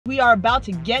We are about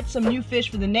to get some new fish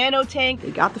for the Nano tank.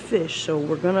 They got the fish, so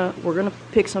we're gonna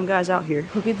pick some guys out here.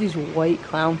 Look at these white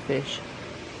clownfish.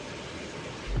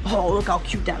 Oh, look how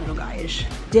cute that little guy is.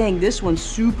 Dang, this one's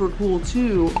super cool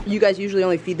too. You guys usually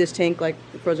only feed this tank like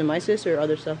frozen mysis or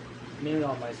other stuff? Mainly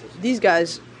all mysis. These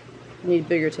guys need a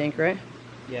bigger tank, right?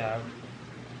 Yeah.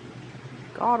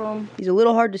 Got him. He's a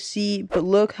little hard to see, but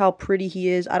look how pretty he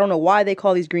is. I don't know why they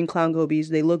call these green clown gobies.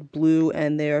 They look blue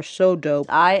and they are so dope.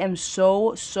 I am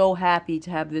so happy to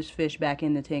have this fish back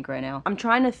in the tank right now. I'm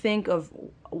trying to think of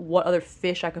what other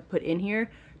fish I could put in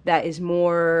here that is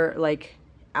more like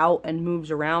out and moves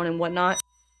around and whatnot.